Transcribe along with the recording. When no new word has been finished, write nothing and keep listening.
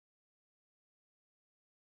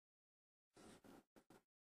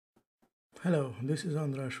Hello, this is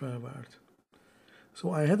Andras Schwebart.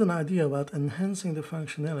 So I had an idea about enhancing the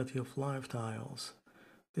functionality of live tiles.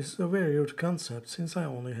 This is a very old concept since I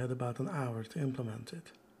only had about an hour to implement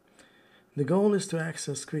it. The goal is to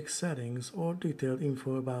access quick settings or detailed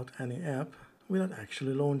info about any app without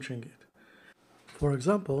actually launching it. For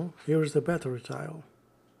example, here is the battery tile.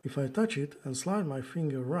 If I touch it and slide my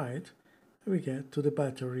finger right, we get to the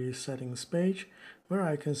battery settings page where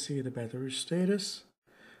I can see the battery status,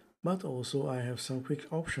 but also I have some quick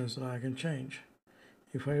options that I can change.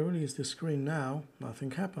 If I release the screen now,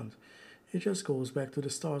 nothing happened. It just goes back to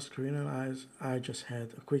the start screen and I just had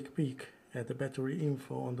a quick peek at the battery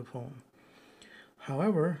info on the phone.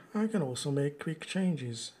 However, I can also make quick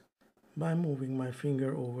changes by moving my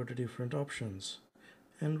finger over the different options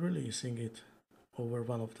and releasing it over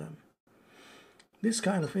one of them. This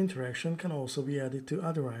kind of interaction can also be added to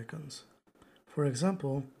other icons. For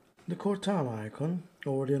example, the Cortana icon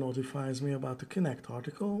already notifies me about the Kinect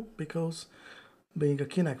article because being a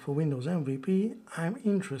Kinect for Windows MVP, I'm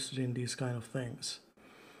interested in these kind of things.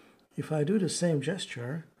 If I do the same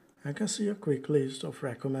gesture, I can see a quick list of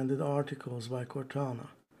recommended articles by Cortana.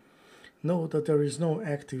 Note that there is no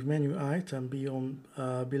active menu item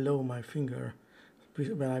below my finger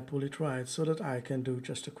when I pull it right, so that I can do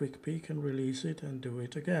just a quick peek and release it and do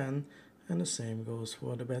it again, and the same goes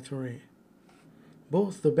for the battery.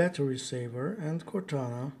 Both the battery saver and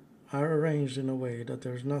Cortana are arranged in a way that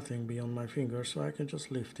there's nothing beyond my finger, so I can just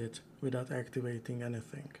lift it without activating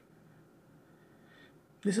anything.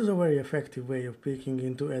 This is a very effective way of peeking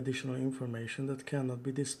into additional information that cannot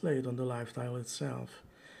be displayed on the live tile itself,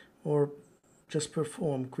 or just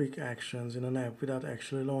perform quick actions in an app without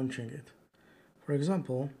actually launching it. For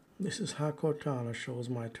example, this is how Cortana shows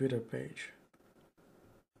my Twitter page.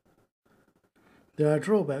 There are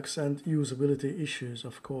drawbacks and usability issues,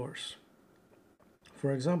 of course.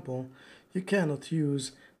 For example, you cannot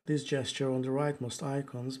use this gesture on the rightmost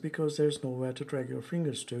icons because there's nowhere to drag your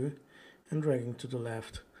fingers to, and dragging to the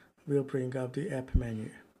left will bring up the app menu.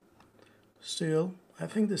 Still, I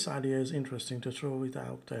think this idea is interesting to throw it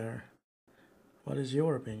out there. What is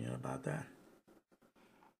your opinion about that?